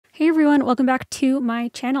Hey everyone, welcome back to my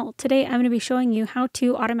channel. Today I'm going to be showing you how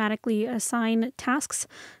to automatically assign tasks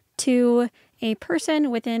to a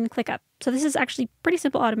person within ClickUp. So this is actually pretty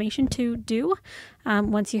simple automation to do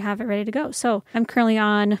once you have it ready to go. So I'm currently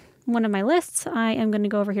on one of my lists. I am going to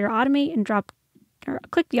go over here, automate, and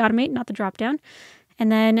click the automate, not the drop down.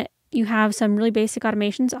 And then you have some really basic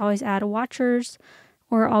automations. Always add watchers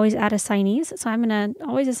or always add assignees. So I'm going to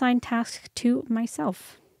always assign tasks to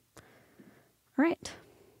myself. All right.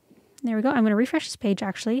 There we go. I'm going to refresh this page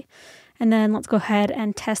actually, and then let's go ahead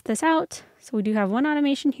and test this out. So we do have one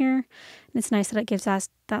automation here, and it's nice that it gives us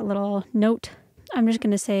that little note. I'm just going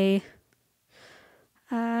to say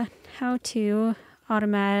how to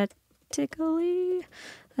automatically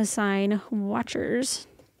assign watchers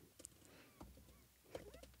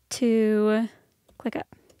to ClickUp.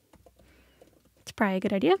 It's probably a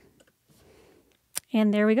good idea.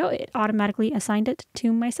 And there we go. It automatically assigned it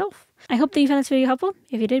to myself. I hope that you found this video helpful.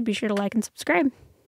 If you did, be sure to like and subscribe.